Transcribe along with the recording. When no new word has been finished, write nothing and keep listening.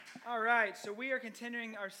All right, so we are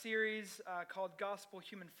continuing our series called Gospel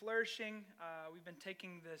Human Flourishing. We've been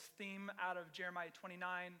taking this theme out of Jeremiah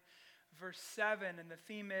 29, verse 7, and the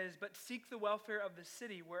theme is, "But seek the welfare of the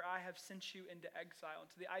city where I have sent you into exile." And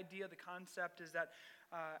so the idea, the concept is that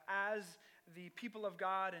as the people of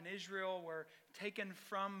God in Israel were taken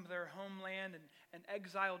from their homeland and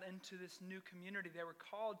exiled into this new community, they were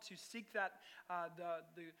called to seek that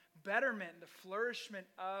the betterment, the flourishment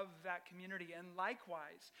of that community. And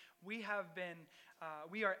likewise, we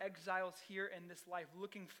are exiles here in this life,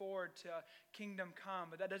 looking forward to kingdom come.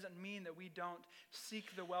 But that doesn't mean that we don't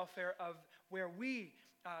seek the welfare of where we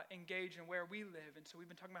engage and where we live. And so we've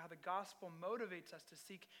been talking about how the gospel motivates us to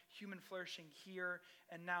seek human flourishing here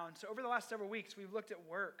and now. And so over the last several weeks, we've looked at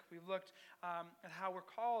work. We've looked at how we're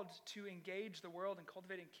called to engage the world and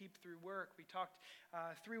cultivate and keep through work. We talked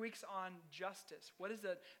 3 weeks on justice. What is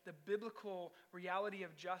the biblical reality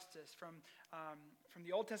of justice from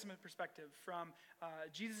the Old Testament perspective, from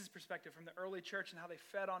Jesus' perspective, from the early church and how they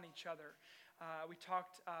fed on each other. We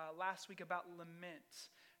talked last week about lament,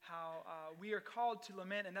 how we are called to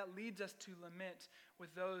lament, and that leads us to lament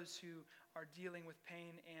with those who are dealing with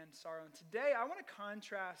pain and sorrow. And today I want to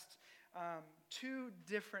contrast two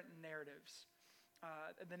different narratives.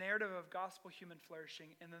 The narrative of gospel human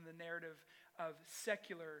flourishing and then the narrative of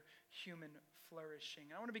secular human flourishing.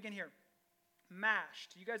 And I want to begin here.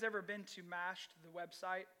 Mashed. You guys ever been to Mashed, the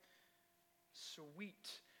website?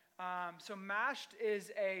 Sweet. So Mashed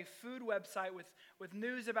is a food website with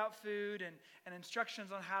news about food and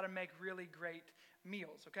instructions on how to make really great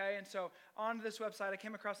meals, okay? And so on this website, I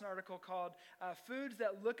came across an article called Foods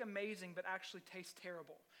That Look Amazing But Actually Taste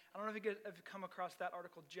Terrible. I don't know if you've come across that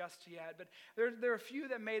article just yet, but there are a few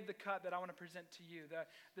that made the cut that I want to present to you.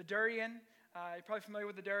 The durian. You're probably familiar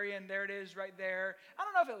with the durian. There it is right there. I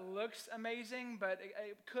don't know if it looks amazing, but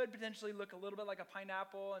it could potentially look a little bit like a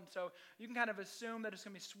pineapple. And so you can kind of assume that it's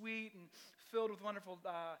going to be sweet and filled with wonderful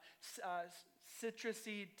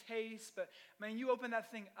citrusy taste. But man, you open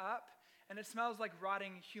that thing up, and it smells like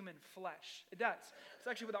rotting human flesh. It does. It's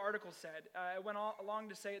actually what the article said. It went along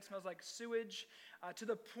to say it smells like sewage, to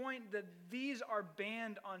the point that these are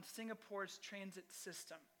banned on Singapore's transit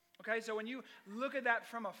system. Okay, so when you look at that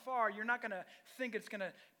from afar, you're not going to think it's going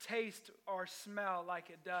to taste or smell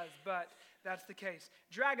like it does, but that's the case.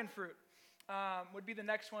 Dragon fruit would be the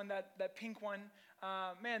next one, that pink one.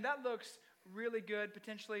 Man, that looks really good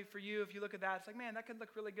potentially for you. If you look at that, it's like, man, that could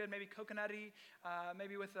look really good. Maybe coconutty,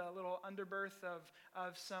 maybe with a little underbirth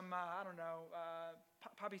of some,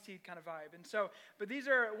 poppy seed kind of vibe. And so, but these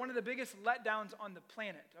are one of the biggest letdowns on the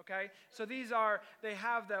planet, okay? So they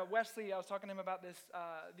have the Wesley, I was talking to him about this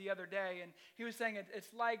the other day, and he was saying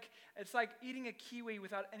it's like eating a kiwi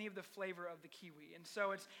without any of the flavor of the kiwi. And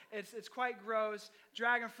so it's quite gross.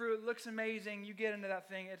 Dragon fruit looks amazing. You get into that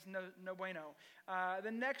thing, it's no bueno.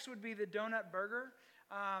 The next would be the donut burger.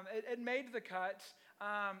 It made the cut.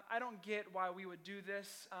 I don't get why we would do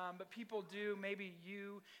this, but people do. Maybe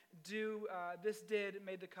you do. This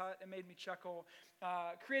made the cut. It made me chuckle.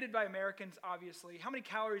 Created by Americans, obviously. How many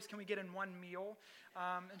calories can we get in one meal?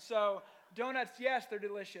 And so donuts, yes, they're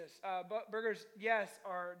delicious. Burgers, yes,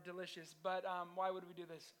 are delicious. But why would we do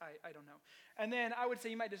this? I don't know. And then I would say,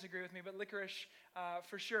 you might disagree with me, but licorice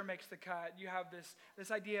for sure makes the cut. You have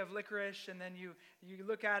this idea of licorice, and then you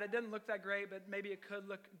look at it. It doesn't look that great, but maybe it could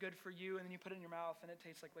look good for you. And then you put it in your mouth, and it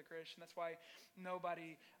tastes like licorice. And that's why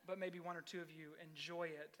nobody, but maybe one or two of you, enjoy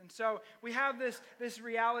it. And so we have this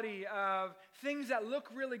reality of things that look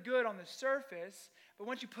really good on the surface, but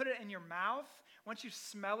once you put it in your mouth, once you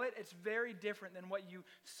smell it, it's very different than what you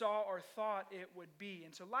saw or thought it would be.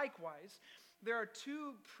 And so likewise, there are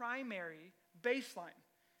two primary baseline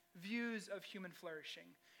views of human flourishing.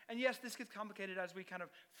 And yes, this gets complicated as we kind of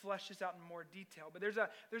flesh this out in more detail, but there's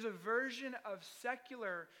a version of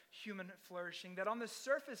secular human flourishing that on the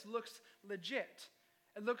surface looks legit.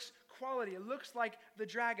 It looks quality. It looks like the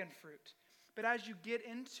dragon fruit. But as you get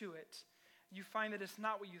into it, you find that it's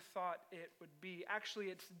not what you thought it would be. Actually,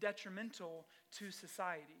 it's detrimental to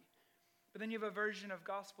society. But then you have a version of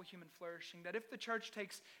gospel human flourishing that if the church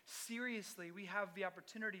takes seriously, we have the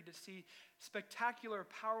opportunity to see spectacular,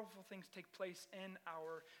 powerful things take place in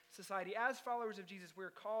our society. As followers of Jesus, we're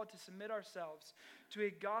called to submit ourselves to a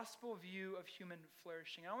gospel view of human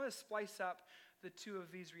flourishing. I want to splice up the two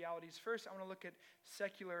of these realities. First, I want to look at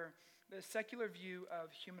the secular view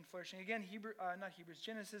of human flourishing. Again,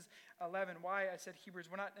 Genesis 11. Why I said Hebrews?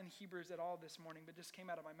 We're not in Hebrews at all this morning, but just came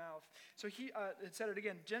out of my mouth. So it said it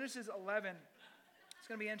again. Genesis 11, It's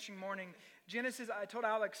going to be an interesting morning. Genesis, I told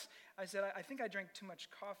Alex, I said, I think I drank too much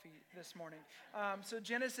coffee this morning. So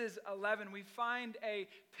Genesis 11, we find a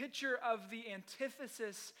picture of the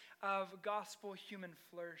antithesis of gospel human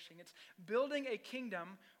flourishing. It's building a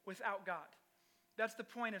kingdom without God. That's the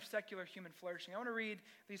point of secular human flourishing. I want to read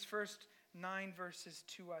these first 9 verses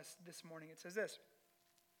to us this morning. It says this.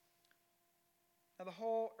 Now the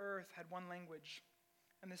whole earth had one language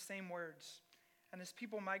and the same words. And as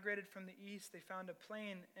people migrated from the east, they found a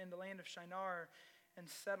plain in the land of Shinar and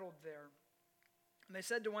settled there. And they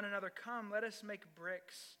said to one another, "Come, let us make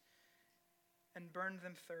bricks and burn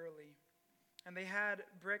them thoroughly." And they had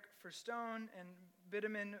brick for stone and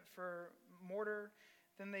bitumen for mortar.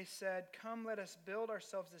 Then they said, "Come, let us build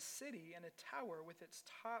ourselves a city and a tower with its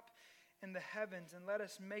top in the heavens, and let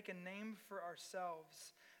us make a name for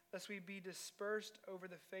ourselves, lest we be dispersed over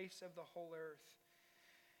the face of the whole earth."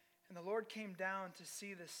 And the Lord came down to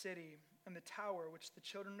see the city and the tower which the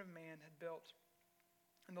children of man had built.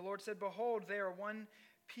 And the Lord said, "Behold, they are one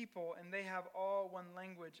people, and they have all one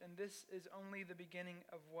language, and this is only the beginning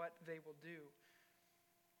of what they will do.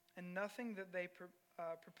 And nothing that they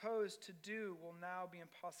propose to do will now be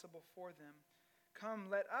impossible for them. Come,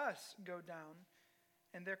 let us go down,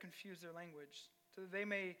 and there confuse their language, so that they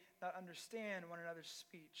may not understand one another's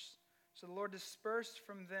speech." So the Lord dispersed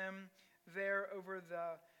from them there over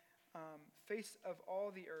the face of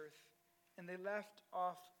all the earth, and they left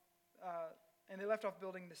off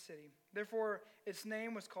building the city. Therefore, its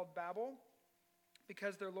name was called Babel,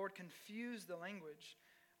 because their Lord confused the language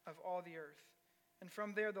of all the earth. And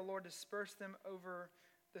from there, the Lord dispersed them over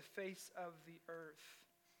the face of the earth.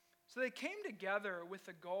 So they came together with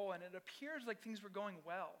a goal, and it appears like things were going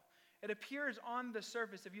well. It appears on the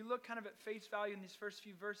surface, if you look kind of at face value in these first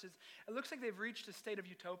few verses, it looks like they've reached a state of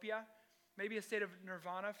utopia. Maybe a state of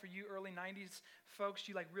nirvana for you early 90s folks.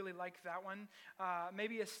 You really like that one.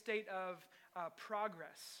 Maybe a state of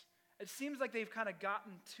progress. It seems like they've kind of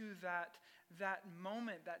gotten to that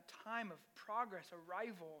moment, that time of progress,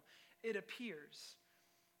 arrival, it appears.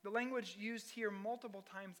 The language used here multiple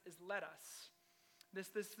times is "let us."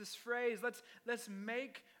 This phrase, let's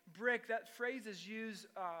make brick, that phrase is used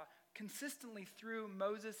consistently through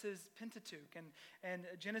Moses' Pentateuch and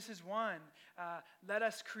Genesis 1. Let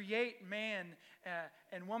us create man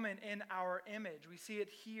and woman in our image. We see it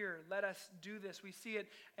here. Let us do this. We see it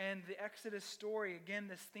in the Exodus story. Again,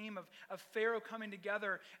 this theme of Pharaoh coming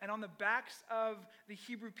together. And on the backs of the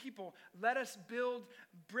Hebrew people, let us build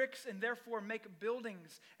bricks and therefore make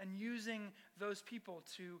buildings, and using those people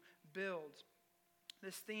to build.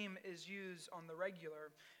 This theme is used on the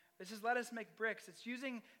regular. This is "let us make bricks." It's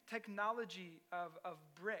using technology of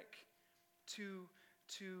brick to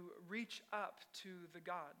reach up to the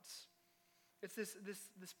gods. It's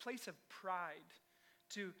this place of pride,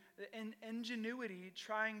 to ingenuity,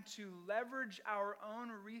 trying to leverage our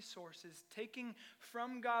own resources, taking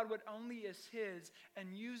from God what only is His,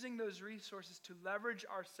 and using those resources to leverage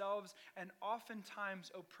ourselves and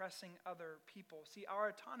oftentimes oppressing other people. See, our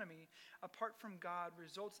autonomy, apart from God,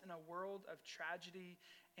 results in a world of tragedy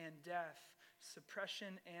and death,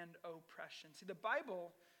 suppression and oppression. See, the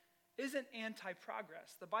Bible isn't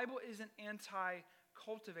anti-progress. The Bible isn't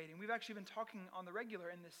anti-cultivating. We've actually been talking on the regular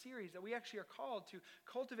in this series that we actually are called to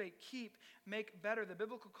cultivate, keep, make better. The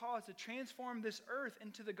biblical call is to transform this earth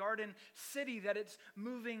into the garden city that it's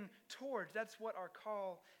moving towards. That's what our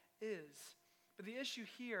call is. But the issue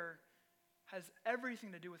here has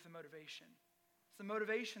everything to do with the motivation. It's the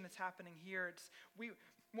motivation that's happening here. We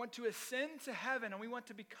want to ascend to heaven, and we want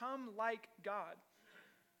to become like God.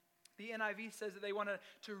 The NIV says that they want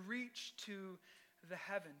to reach to the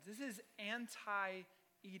heavens. This is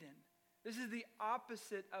anti-Eden. This is the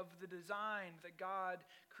opposite of the design that God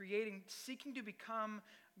creating, seeking to become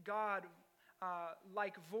God,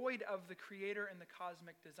 like void of the creator and the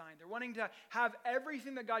cosmic design. They're wanting to have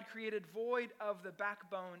everything that God created void of the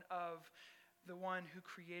backbone of the one who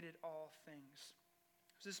created all things.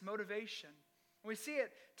 It's this motivation. We see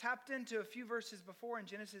it tapped into a few verses before in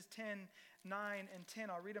Genesis 10, 9, and 10.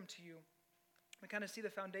 I'll read them to you. We kind of see the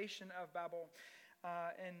foundation of Babel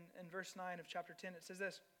in verse 9 of chapter 10. It says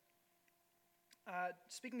this.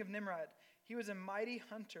 Speaking of Nimrod, he was a mighty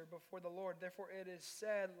hunter before the Lord. Therefore it is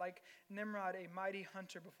said, like Nimrod, a mighty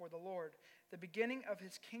hunter before the Lord. The beginning of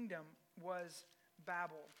his kingdom was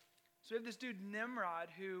Babel. So we have this dude Nimrod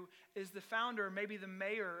who is the founder, maybe the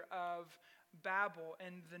mayor of Babel,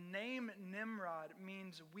 and the name Nimrod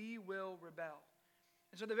means "we will rebel."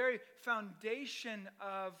 And so the very foundation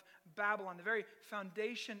of Babylon, the very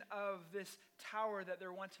foundation of this tower that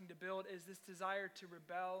they're wanting to build is this desire to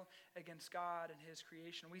rebel against God and his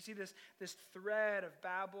creation. We see this thread of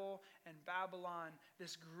Babel and Babylon,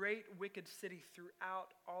 this great wicked city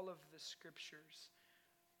throughout all of the scriptures.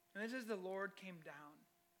 And this is the Lord came down.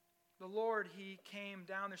 The Lord, he came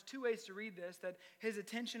down. There's two ways to read this, that his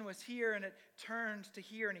attention was here and it turned to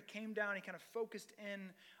here and he came down, he kind of focused in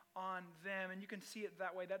on them, and you can see it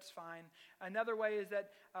that way, that's fine. Another way is that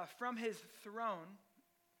from his throne,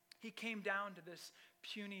 he came down to this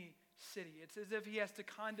puny city. It's as if he has to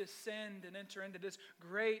condescend and enter into this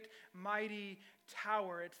great, mighty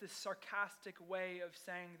tower. It's this sarcastic way of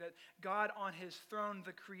saying that God on his throne,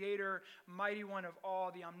 the creator, mighty one of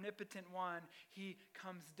all, the omnipotent one, he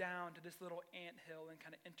comes down to this little anthill and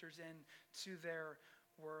kind of enters into their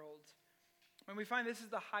world. And we find this is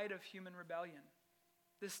the height of human rebellion.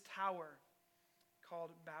 This tower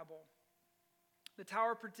called Babel. The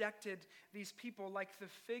tower protected these people like the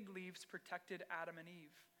fig leaves protected Adam and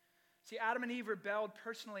Eve. See, Adam and Eve rebelled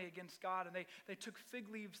personally against God, and they took fig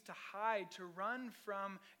leaves to hide, to run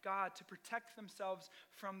from God, to protect themselves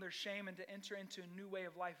from their shame and to enter into a new way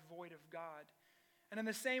of life void of God. And in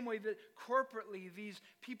the same way that corporately these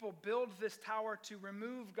people build this tower to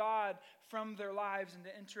remove God from their lives and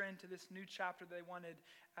to enter into this new chapter they wanted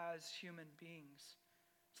as human beings.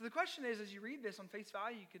 So the question is, as you read this on face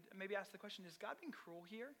value, you could maybe ask the question, is God being cruel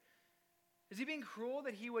here? Is he being cruel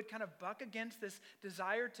that he would kind of buck against this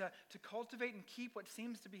desire to cultivate and keep what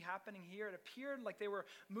seems to be happening here? It appeared like they were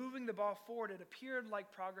moving the ball forward. It appeared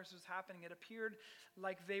like progress was happening. It appeared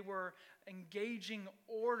like they were engaging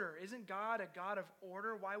order. Isn't God a God of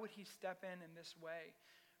order? Why would he step in this way?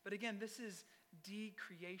 But again, this is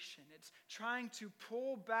decreation. It's trying to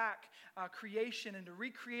pull back creation and to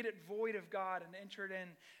recreate it void of God and enter it in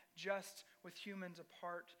just with humans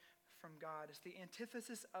apart from God. It's the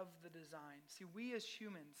antithesis of the design. See, we as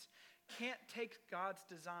humans can't take God's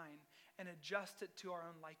design and adjust it to our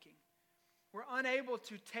own liking. We're unable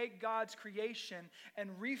to take God's creation and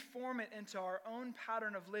reform it into our own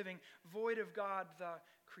pattern of living void of God, the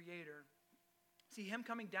Creator. See, him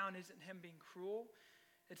coming down isn't him being cruel.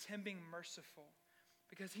 It's him being merciful,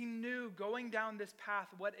 because he knew going down this path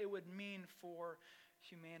what it would mean for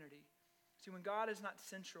humanity. See, when God is not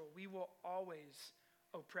central, we will always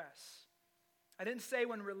oppress. I didn't say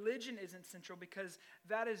when religion isn't central, because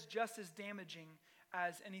that is just as damaging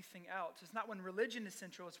as anything else. It's not when religion is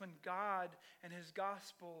central, it's when God and his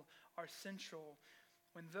gospel are central.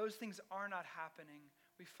 When those things are not happening,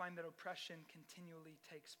 we find that oppression continually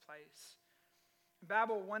takes place.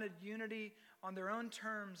 Babel wanted unity on their own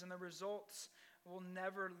terms, and the results will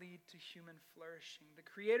never lead to human flourishing. The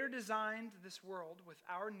Creator designed this world with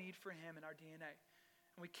our need for him in our DNA,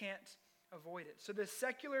 and we can't avoid it. So the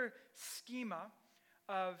secular schema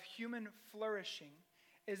of human flourishing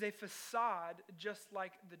is a facade just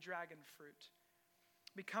like the dragon fruit.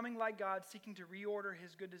 Becoming like God, seeking to reorder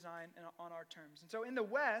his good design on our terms. And so in the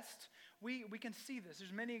West, we can see this.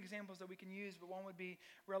 There's many examples that we can use, but one would be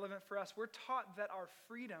relevant for us. We're taught that our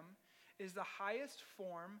freedom is the highest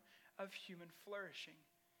form of human flourishing.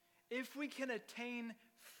 If we can attain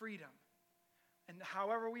freedom, and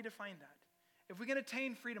however we define that, if we can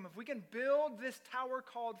attain freedom, if we can build this tower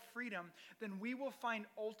called freedom, then we will find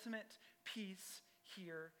ultimate peace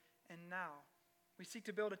here and now. We seek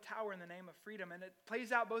to build a tower in the name of freedom, and it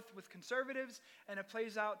plays out both with conservatives and it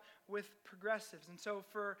plays out with progressives. And so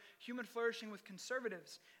for human flourishing with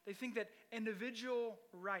conservatives, they think that individual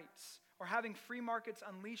rights or having free markets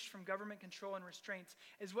unleashed from government control and restraints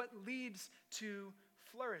is what leads to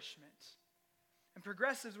flourishment. And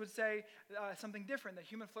progressives would say something different, that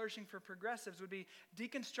human flourishing for progressives would be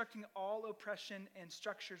deconstructing all oppression and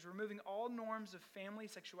structures, removing all norms of family,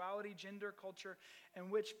 sexuality, gender, culture,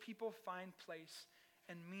 in which people find place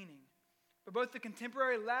and meaning. But both the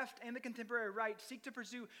contemporary left and the contemporary right seek to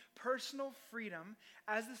pursue personal freedom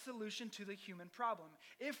as the solution to the human problem.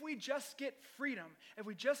 If we just get freedom, if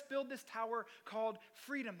we just build this tower called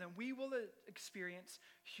freedom, then we will experience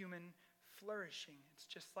human flourishing. It's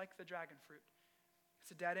just like the dragon fruit. It's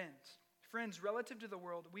a dead end. Friends, relative to the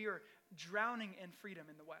world, we are drowning in freedom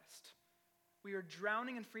in the West. We are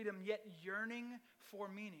drowning in freedom, yet yearning for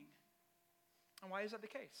meaning. And why is that the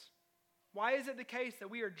case? Why is it the case that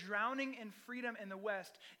we are drowning in freedom in the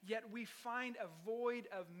West, yet we find a void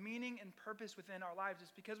of meaning and purpose within our lives?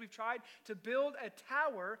 It's because we've tried to build a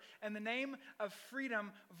tower in the name of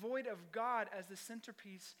freedom, void of God as the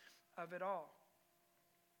centerpiece of it all.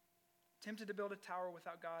 Tempted to build a tower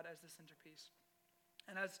without God as the centerpiece.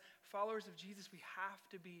 And as followers of Jesus, we have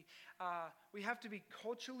to be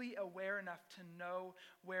culturally aware enough to know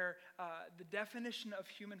where the definition of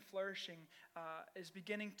human flourishing is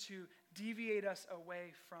beginning to deviate us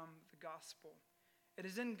away from the gospel. It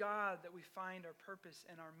is in God that we find our purpose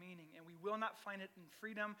and our meaning, and we will not find it in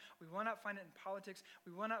freedom. We will not find it in politics.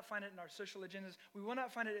 We will not find it in our social agendas. We will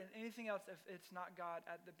not find it in anything else if it's not God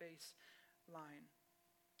at the baseline.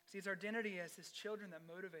 See, it's our identity as His children that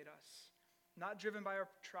motivate us, not driven by our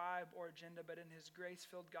tribe or agenda, but in His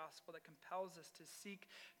grace-filled gospel that compels us to seek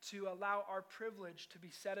to allow our privilege to be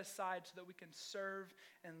set aside so that we can serve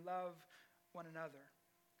and love one another.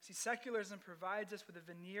 See, secularism provides us with a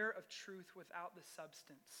veneer of truth without the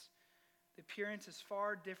substance. The appearance is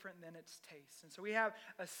far different than its taste. And so we have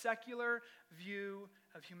a secular view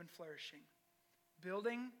of human flourishing.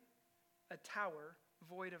 Building a tower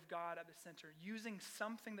void of God at the center, using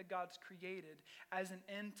something that God's created as an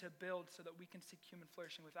end to build so that we can seek human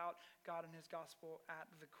flourishing without God and His gospel at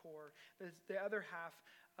the core. The other half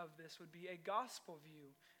of this would be a gospel view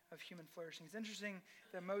of human flourishing. It's interesting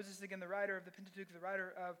that Moses, again, the writer of the Pentateuch, the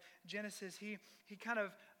writer of Genesis, he kind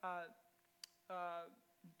of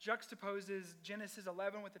juxtaposes Genesis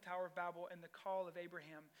 11 with the Tower of Babel and the call of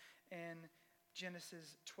Abraham in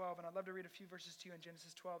Genesis 12. And I'd love to read a few verses to you in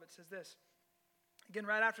Genesis 12. It says this, again,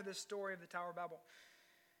 right after this story of the Tower of Babel.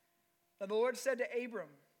 Now the Lord said to Abram,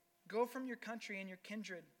 "Go from your country and your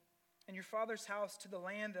kindred and your father's house to the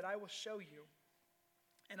land that I will show you.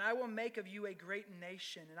 And I will make of you a great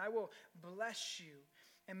nation, and I will bless you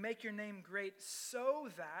and make your name great so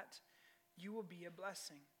that you will be a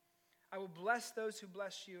blessing. I will bless those who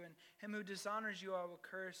bless you, and him who dishonors you I will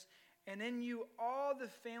curse. And in you all the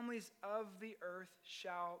families of the earth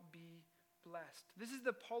shall be blessed." This is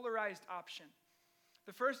the polarized option.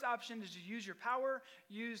 The first option is to use your power,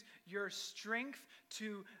 use your strength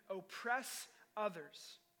to oppress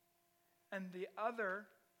others. And the other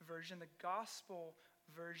version, the gospel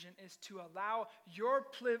version, is to allow your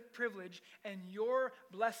privilege and your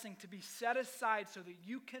blessing to be set aside so that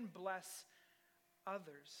you can bless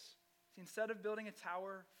others. See, instead of building a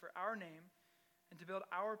tower for our name and to build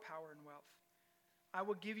our power and wealth, I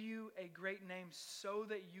will give you a great name so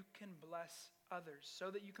that you can bless others, so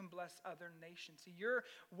that you can bless other nations. See, your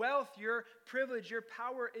wealth, your privilege, your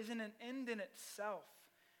power isn't an end in itself,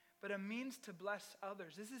 but a means to bless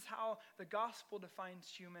others. This is how the gospel defines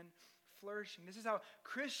human flourishing. This is how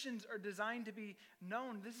Christians are designed to be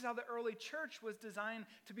known. This is how the early church was designed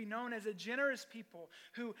to be known, as a generous people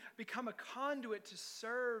who become a conduit to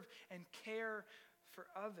serve and care for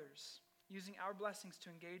others, using our blessings to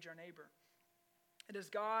engage our neighbor. It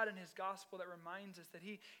is God and His gospel that reminds us that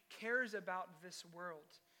He cares about this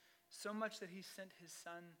world so much that He sent His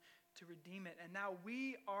Son to redeem it. And now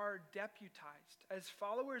we are deputized as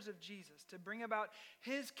followers of Jesus to bring about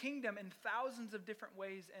His kingdom in thousands of different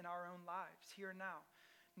ways in our own lives, here and now.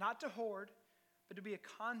 Not to hoard, but to be a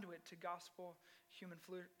conduit to gospel human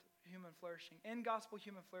flourishing. In gospel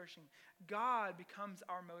human flourishing, God becomes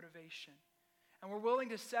our motivation. And we're willing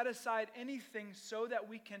to set aside anything so that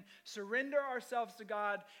we can surrender ourselves to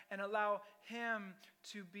God and allow Him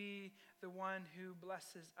to be the one who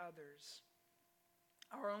blesses others.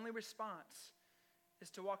 Our only response is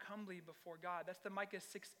to walk humbly before God. That's the Micah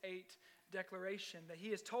 6:8 declaration, that He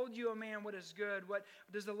has told you, O man, what is good. What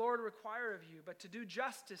does the Lord require of you? But to do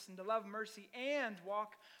justice and to love mercy and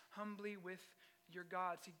walk humbly with your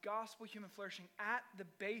God. See, gospel human flourishing at the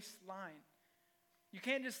baseline. You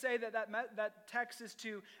can't just say that text is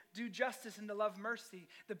to do justice and to love mercy.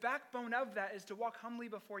 The backbone of that is to walk humbly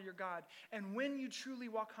before your God. And when you truly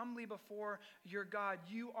walk humbly before your God,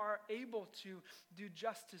 you are able to do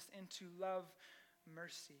justice and to love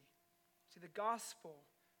mercy. See, the gospel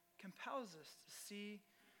compels us to see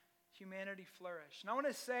humanity flourish. And I want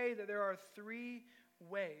to say that there are three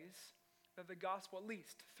ways that the gospel, at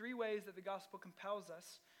least three ways that the gospel compels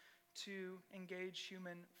us to engage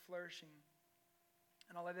human flourishing.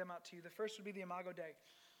 And I'll lay them out to you. The first would be the Imago Dei.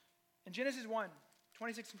 In Genesis 1,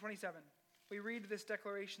 26 and 27, we read this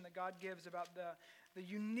declaration that God gives about the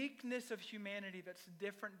uniqueness of humanity that's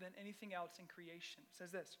different than anything else in creation. It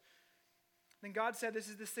says this, "Then God said," this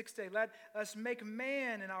is the sixth day, "Let us make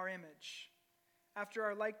man in our image, after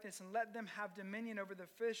our likeness, and let them have dominion over the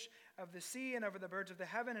fish of the sea and over the birds of the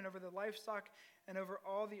heaven and over the livestock and over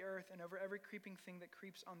all the earth and over every creeping thing that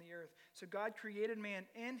creeps on the earth." So God created man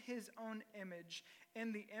in His own image.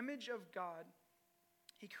 In the image of God,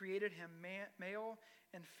 He created him, male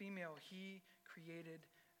and female. He created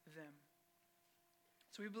them.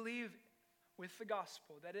 So we believe with the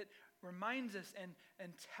gospel that it reminds us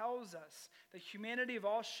and tells us that humanity of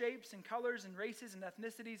all shapes and colors and races and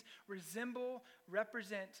ethnicities resemble,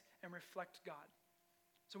 represent, and reflect God.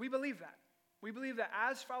 So we believe that. We believe that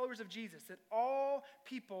as followers of Jesus, that all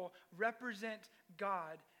people represent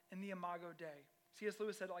God in the Imago Dei. C.S.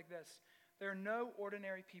 Lewis said it like this: there are no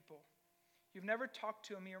ordinary people. You've never talked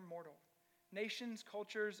to a mere mortal. Nations,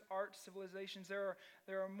 cultures, arts, civilizations, they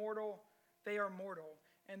are mortal,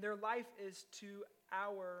 and their life is to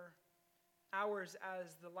ours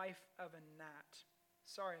as the life of a gnat.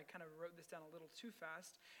 Sorry, I kind of wrote this down a little too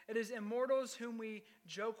fast. It is immortals whom we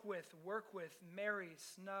joke with, work with, marry,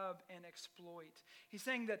 snub, and exploit. He's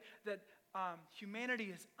saying that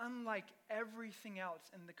humanity is unlike everything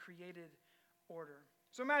else in the created order.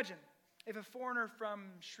 So imagine if a foreigner from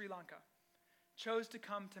Sri Lanka chose to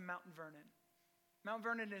come to Mount Vernon. Mount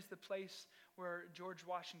Vernon is the place where George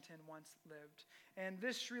Washington once lived. And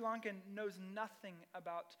this Sri Lankan knows nothing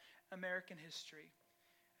about American history.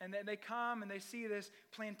 And they come and they see this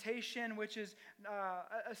plantation, which is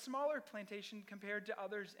a smaller plantation compared to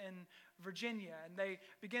others in Virginia. And they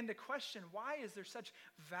begin to question, why is there such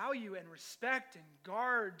value and respect and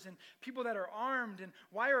guards and people that are armed? And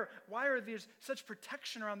why are there such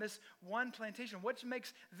protection around this one plantation? What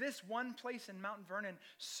makes this one place in Mount Vernon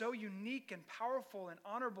so unique and powerful and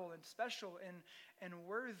honorable and special and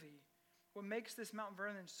worthy? What makes this Mount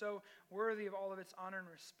Vernon so worthy of all of its honor and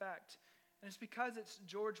respect? And it's because it's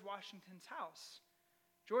George Washington's house.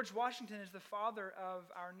 George Washington is the father of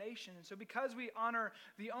our nation. And so because we honor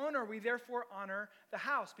the owner, we therefore honor the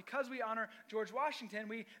house. Because we honor George Washington,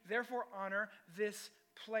 we therefore honor this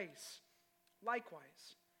place.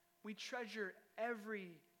 Likewise, we treasure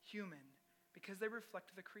every human because they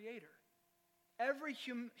reflect the Creator. Every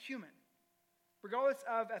human, regardless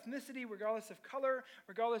of ethnicity, regardless of color,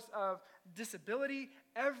 regardless of disability,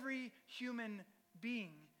 every human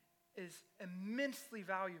being is immensely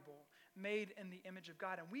valuable, made in the image of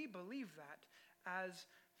God. And we believe that as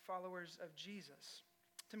followers of Jesus.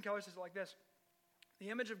 Tim Keller says it like this: the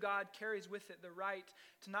image of God carries with it the right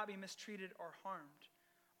to not be mistreated or harmed.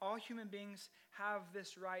 All human beings have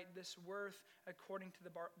this right, this worth, according to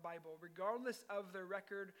the Bible. Regardless of their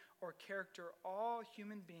record or character, all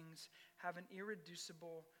human beings have an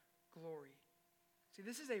irreducible glory. See,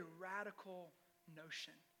 this is a radical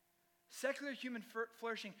notion. Secular human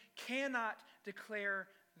flourishing cannot declare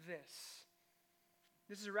this.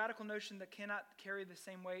 This is a radical notion that cannot carry the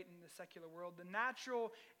same weight in the secular world. The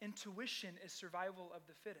natural intuition is survival of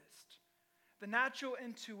the fittest. The natural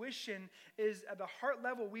intuition is at the heart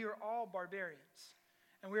level, we are all barbarians.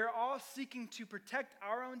 And we are all seeking to protect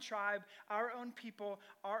our own tribe, our own people,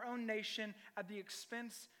 our own nation at the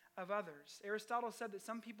expense of others. Aristotle said that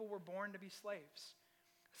some people were born to be slaves.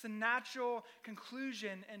 It's a natural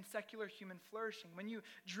conclusion in secular human flourishing. When you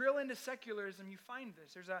drill into secularism, you find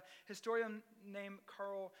this. There's a historian named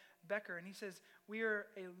Carl Becker, and he says, we are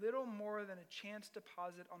a little more than a chance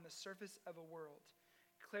deposit on the surface of a world,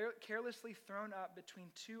 carelessly thrown up between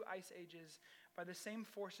two ice ages by the same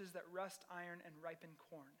forces that rust iron and ripen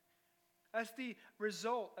corn. That's the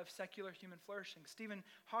result of secular human flourishing. Stephen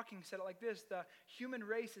Hawking said it like this: the human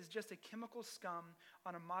race is just a chemical scum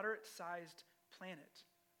on a moderate-sized planet.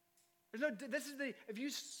 If you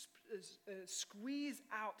squeeze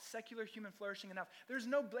out secular human flourishing enough, there's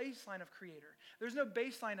no baseline of creator. There's no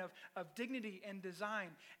baseline of dignity and design.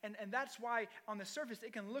 And that's why on the surface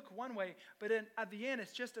it can look one way, but at the end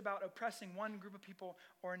it's just about oppressing one group of people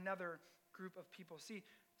or another group of people. See,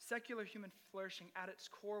 secular human flourishing at its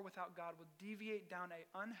core without God will deviate down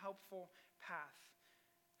an unhelpful path.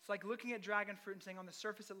 It's like looking at dragon fruit and saying on the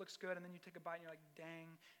surface it looks good, and then you take a bite and you're like,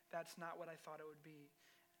 dang, that's not what I thought it would be.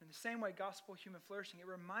 In the same way, gospel human flourishing, it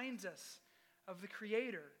reminds us of the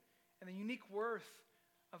Creator and the unique worth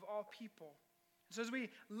of all people. So as we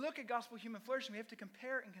look at gospel human flourishing, we have to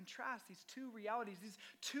compare and contrast these two realities, these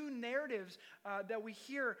two narratives that we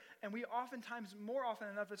hear, and we oftentimes, more often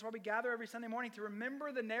than enough, that's why we gather every Sunday morning to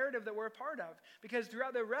remember the narrative that we're a part of. Because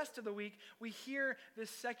throughout the rest of the week, we hear this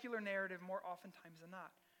secular narrative more oftentimes than not.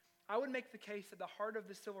 I would make the case that the heart of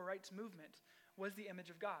the civil rights movement was the image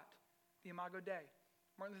of God, the Imago Dei.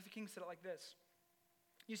 Martin Luther King said it like this: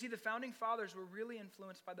 you see, the founding fathers were really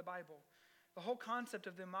influenced by the Bible. The whole concept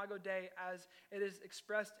of the Imago Dei, as it is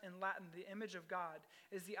expressed in Latin, the image of God,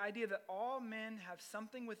 is the idea that all men have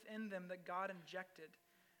something within them that God injected.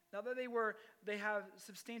 Not that they have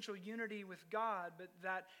substantial unity with God, but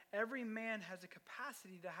that every man has a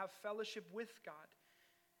capacity to have fellowship with God.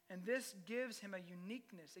 And this gives him a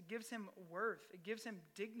uniqueness. It gives him worth. It gives him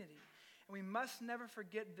dignity. And we must never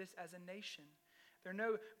forget this as a nation. There are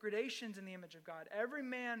no gradations in the image of God. Every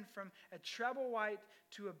man from a treble white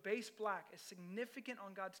to a base black is significant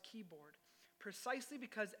on God's keyboard, precisely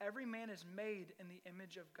because every man is made in the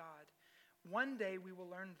image of God. One day we will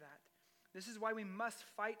learn that. This is why we must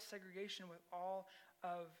fight segregation with all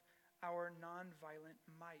of our nonviolent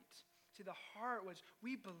might. See, the heart was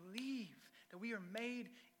we believe that we are made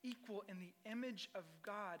equal in the image of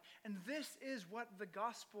God. And this is what the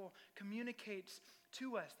gospel communicates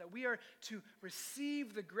to us, that we are to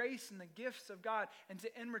receive the grace and the gifts of God and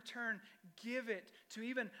to, in return, give it, to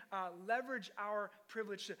even leverage our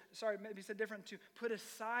privilege, maybe said different, to put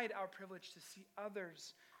aside our privilege to see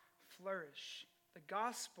others flourish. The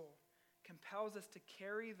gospel compels us to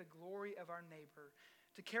carry the glory of our neighbor,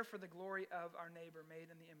 to care for the glory of our neighbor made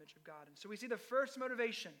in the image of God. And so we see the first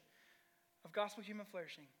motivation of gospel human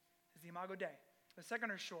flourishing is the Imago Dei. The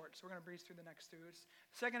second are short, so we're going to breeze through the next two. The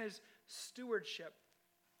second is stewardship.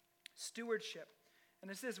 Stewardship.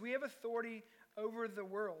 And it says, we have authority over the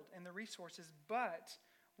world and the resources, but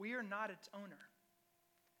we are not its owner.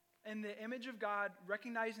 In the image of God,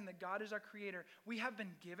 recognizing that God is our creator, we have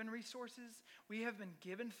been given resources, we have been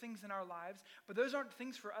given things in our lives, but those aren't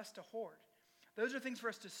things for us to hoard. Those are things for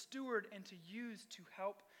us to steward and to use to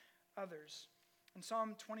help others. In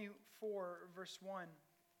Psalm 24, verse 1,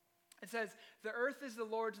 it says, the earth is the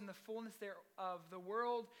Lord's and the fullness thereof, the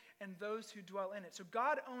world and those who dwell in it. So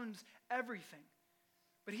God owns everything.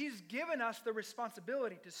 But he's given us the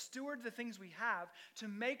responsibility to steward the things we have to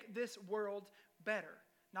make this world better.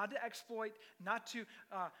 Not to exploit, not to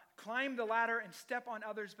climb the ladder and step on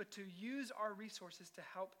others, but to use our resources to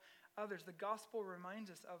help others. The gospel reminds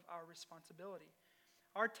us of our responsibility.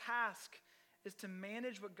 Our task is to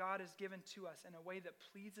manage what God has given to us in a way that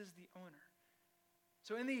pleases the owner.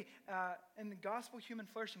 So in the gospel human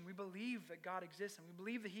flourishing, we believe that God exists, and we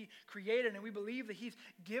believe that he created, and we believe that he's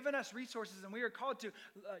given us resources, and we are called to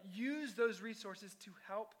use those resources to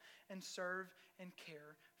help and serve and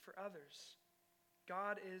care for others.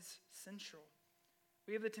 God is central.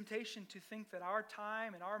 We have the temptation to think that our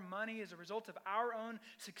time and our money is a result of our own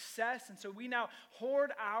success, and so we now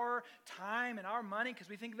hoard our time and our money because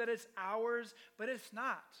we think that it's ours, but it's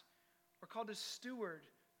not. We're called to steward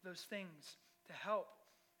those things to help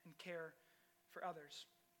and care for others.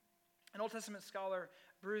 An Old Testament scholar,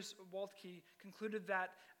 Bruce Waltke, concluded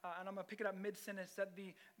that, and I'm going to pick it up mid-sentence, that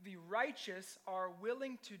the righteous are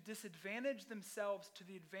willing to disadvantage themselves to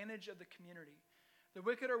the advantage of the community. The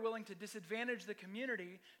wicked are willing to disadvantage the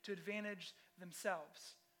community to advantage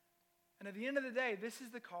themselves. And at the end of the day, this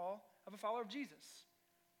is the call of a follower of Jesus.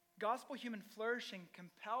 Gospel human flourishing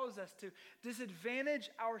compels us to disadvantage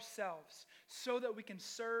ourselves so that we can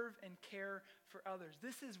serve and care for others.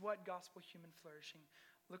 This is what gospel human flourishing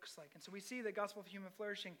looks like. And so we see that gospel human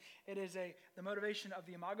flourishing, it is the motivation of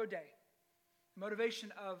the Imago Dei, the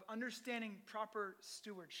motivation of understanding proper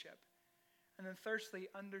stewardship, and then thirdly,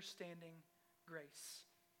 understanding grace.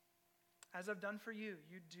 As I've done for you,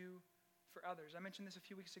 you do for others. I mentioned this a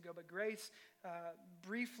few weeks ago, but grace,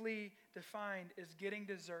 briefly defined, is getting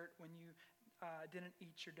dessert when you didn't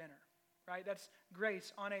eat your dinner, right? That's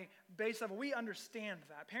grace on a base level. We understand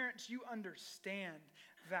that. Parents, you understand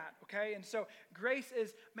that, okay? And so grace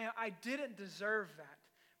is, man, I didn't deserve that,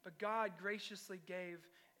 but God graciously gave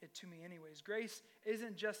it to me anyways. Grace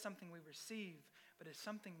isn't just something we receive, but it's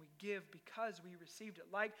something we give because we received it.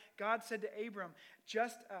 Like God said to Abram,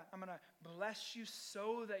 I'm going to bless you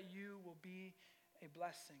so that you will be a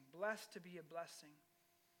blessing. Blessed to be a blessing.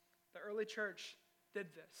 The early church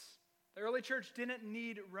did this. The early church didn't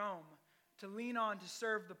need Rome to lean on to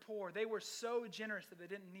serve the poor. They were so generous that they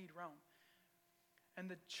didn't need Rome. And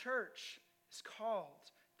the church is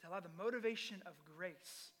called to allow the motivation of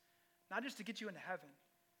grace, not just to get you into heaven,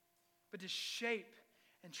 but to shape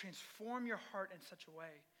and transform your heart in such a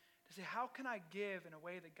way to say, how can I give in a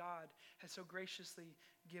way that God has so graciously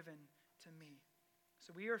given to me?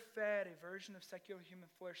 So we are fed a version of secular human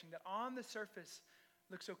flourishing that on the surface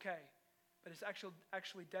looks okay, but it's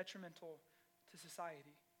actually detrimental to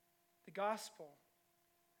society. The gospel,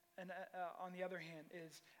 and on the other hand,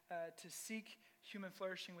 is to seek human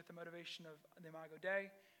flourishing with the motivation of the Imago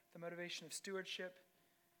Dei, the motivation of stewardship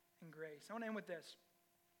and grace. I want to end with this.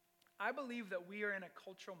 I believe that we are in a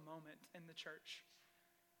cultural moment in the church.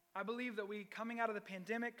 I believe that coming out of the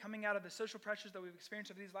pandemic, coming out of the social pressures that we've experienced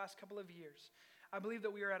over these last couple of years, I believe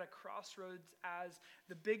that we are at a crossroads as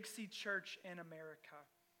the Big C church in America.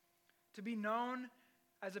 To be known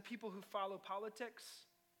as a people who follow politics,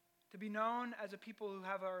 to be known as a people who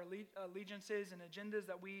have our allegiances and agendas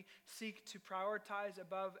that we seek to prioritize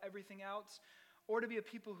above everything else, or to be a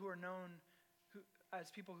people who are known as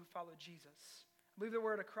people who follow Jesus. I believe that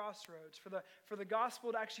we're at a crossroads for the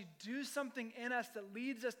gospel to actually do something in us that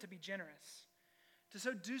leads us to be generous.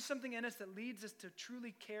 To do something in us that leads us to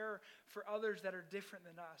truly care for others that are different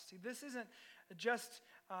than us. See, this isn't just,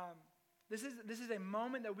 this is a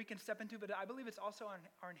moment that we can step into, but I believe it's also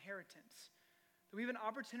our inheritance. That we have an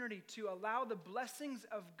opportunity to allow the blessings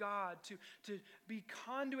of God to be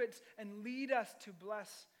conduits and lead us to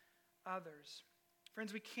bless others.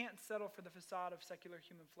 Friends, we can't settle for the facade of secular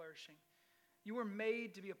human flourishing. You were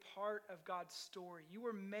made to be a part of God's story. You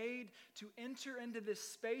were made to enter into this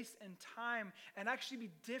space and time and actually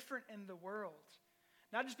be different in the world.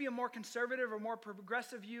 Not just be a more conservative or more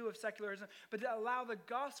progressive view of secularism, but to allow the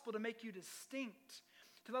gospel to make you distinct.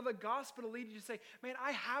 To allow the gospel to lead you to say, man,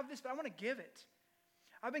 I have this, but I want to give it.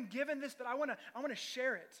 I've been given this, but I want to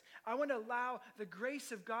share it. I want to allow the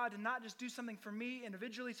grace of God to not just do something for me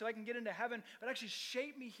individually so I can get into heaven, but actually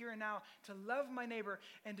shape me here and now to love my neighbor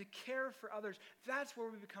and to care for others. That's where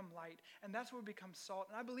we become light, and that's where we become salt.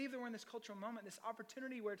 And I believe that we're in this cultural moment, this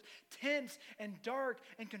opportunity where it's tense and dark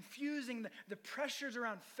and confusing, the pressures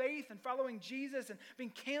around faith and following Jesus and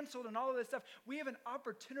being canceled and all of this stuff. We have an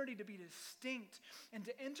opportunity to be distinct and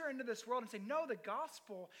to enter into this world and say, no, the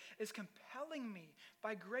gospel is compelling me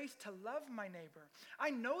by grace to love my neighbor. I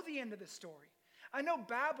know the end of the story. I know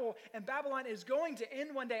Babylon is going to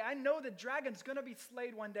end one day. I know the dragon's going to be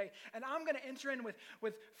slayed one day. And I'm going to enter in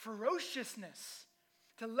with ferociousness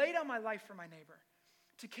to lay down my life for my neighbor,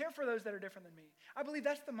 to care for those that are different than me. I believe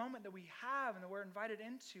that's the moment that we have and that we're invited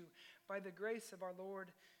into by the grace of our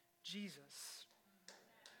Lord Jesus.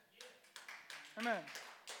 Amen.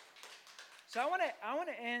 So I want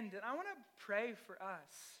to end, and I want to pray for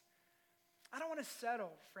us. I don't want to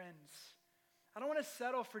settle, friends. I don't want to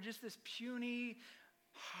settle for just this puny,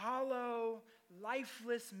 hollow,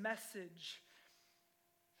 lifeless message.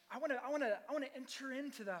 I want to enter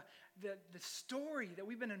into the story that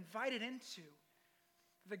we've been invited into.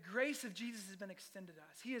 The grace of Jesus has been extended to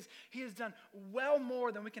us. He has done well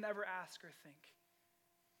more than we can ever ask or think.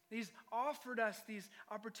 He's offered us these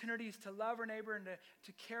opportunities to love our neighbor and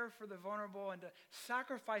to care for the vulnerable and to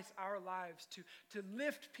sacrifice our lives, to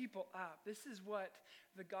lift people up. This is what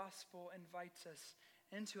the gospel invites us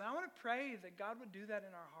into. I want to pray that God would do that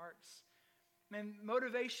in our hearts. Man,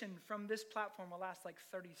 motivation from this platform will last like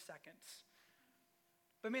 30 seconds.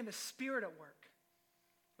 But man, the Spirit at work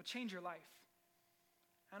will change your life.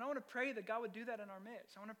 And I want to pray that God would do that in our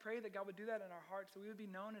midst. I want to pray that God would do that in our hearts, that we would be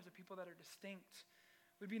known as a people that are distinct.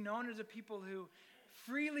 We'd be known as a people who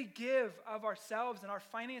freely give of ourselves and our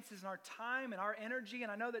finances and our time and our energy.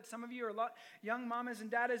 And I know that some of you are young mamas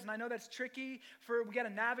and daddas, and I know that's tricky. We got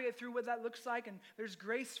to navigate through what that looks like, and there's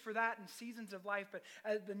grace for that in seasons of life. But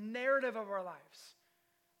the narrative of our lives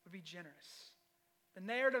would be generous. The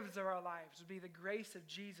narratives of our lives would be the grace of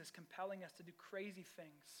Jesus compelling us to do crazy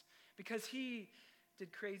things because he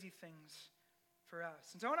did crazy things for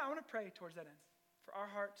us. And so I want to pray towards that end for our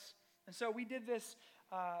hearts. And so we did this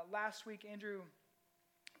last week. Andrew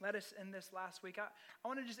led us in this last week. I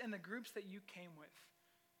want to just in the groups that you came with.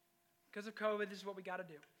 Because of COVID, this is what we got to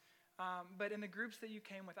do. But in the groups that you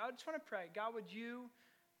came with, I just want to pray, God, would you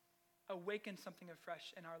awaken something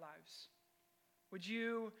afresh in our lives? Would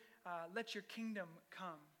you let your kingdom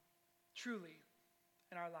come truly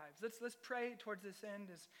in our lives? Let's pray towards this end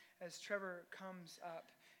as Trevor comes up,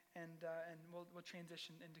 and we'll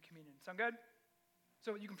transition into communion. Sound good?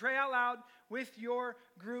 So you can pray out loud with your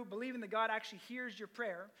group, believing that God actually hears your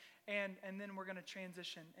prayer, and then we're going to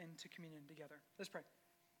transition into communion together. Let's pray.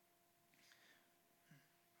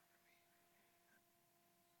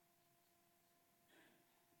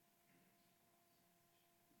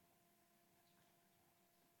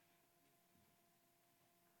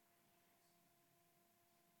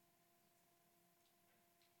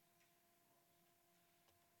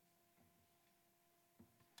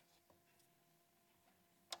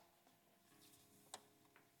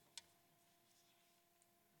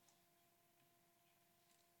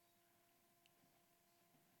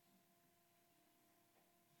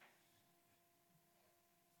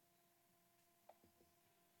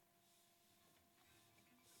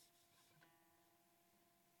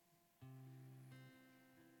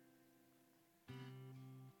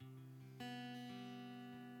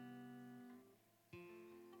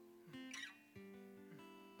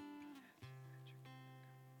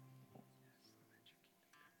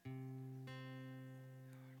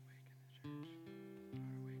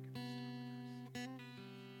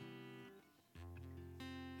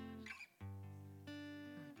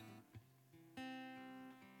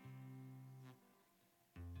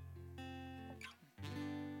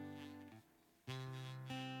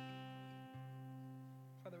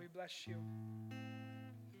 bless you.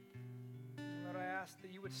 Lord, I ask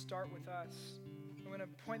that you would start with us. I'm going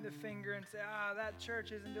to point the finger and say, that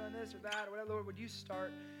church isn't doing this or that or whatever. Lord, would you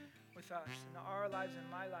start with us in our lives and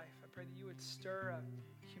my life? I pray that you would stir a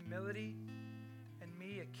humility in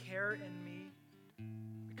me, a care in me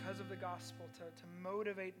because of the gospel to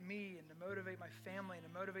motivate me and to motivate my family and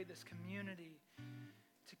to motivate this community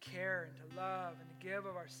to care and to love and to give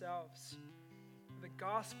of ourselves. The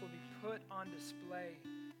gospel be put on display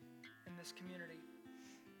in this community.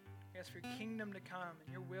 I ask for your kingdom to come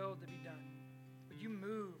and your will to be done. Would you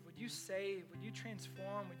move? Would you save? Would you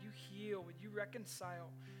transform? Would you heal? Would you reconcile?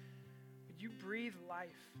 Would you breathe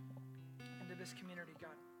life into this community,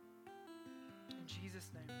 God? In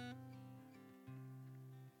Jesus' name,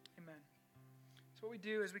 amen. So what we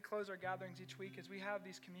do is we close our gatherings each week is we have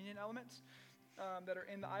these communion elements that are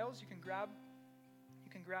in the aisles. You can grab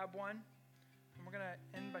one, and we're going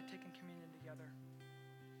to end by taking communion together.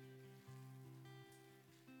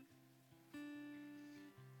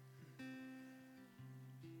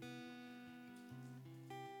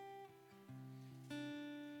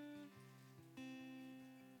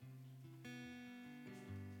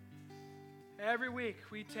 Every week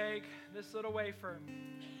we take this little wafer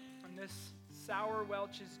and this sour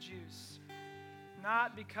Welch's juice,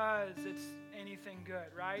 not because it's anything good,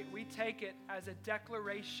 right? We take it as a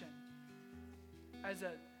declaration, as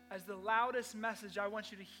the loudest message I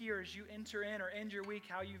want you to hear as you enter in or end your week,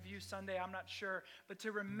 how you view Sunday, I'm not sure, but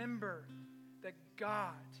to remember that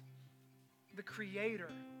God, the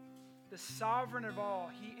Creator, the sovereign of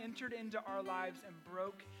all, He entered into our lives and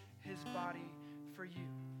broke His body for you.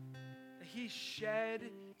 He shed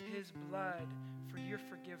His blood for your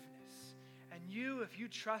forgiveness. And you, if you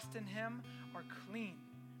trust in Him, are clean.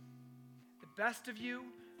 The best of you,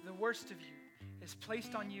 the worst of you, is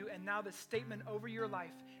placed on you. And now the statement over your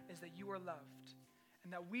life is that you are loved.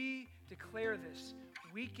 And that we declare this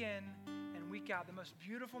week in and week out. The most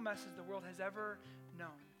beautiful message the world has ever known.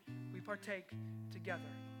 We partake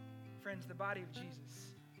together. Friends, the body of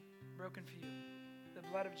Jesus, broken for you. The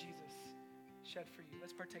blood of Jesus, shed for you.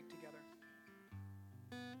 Let's partake together.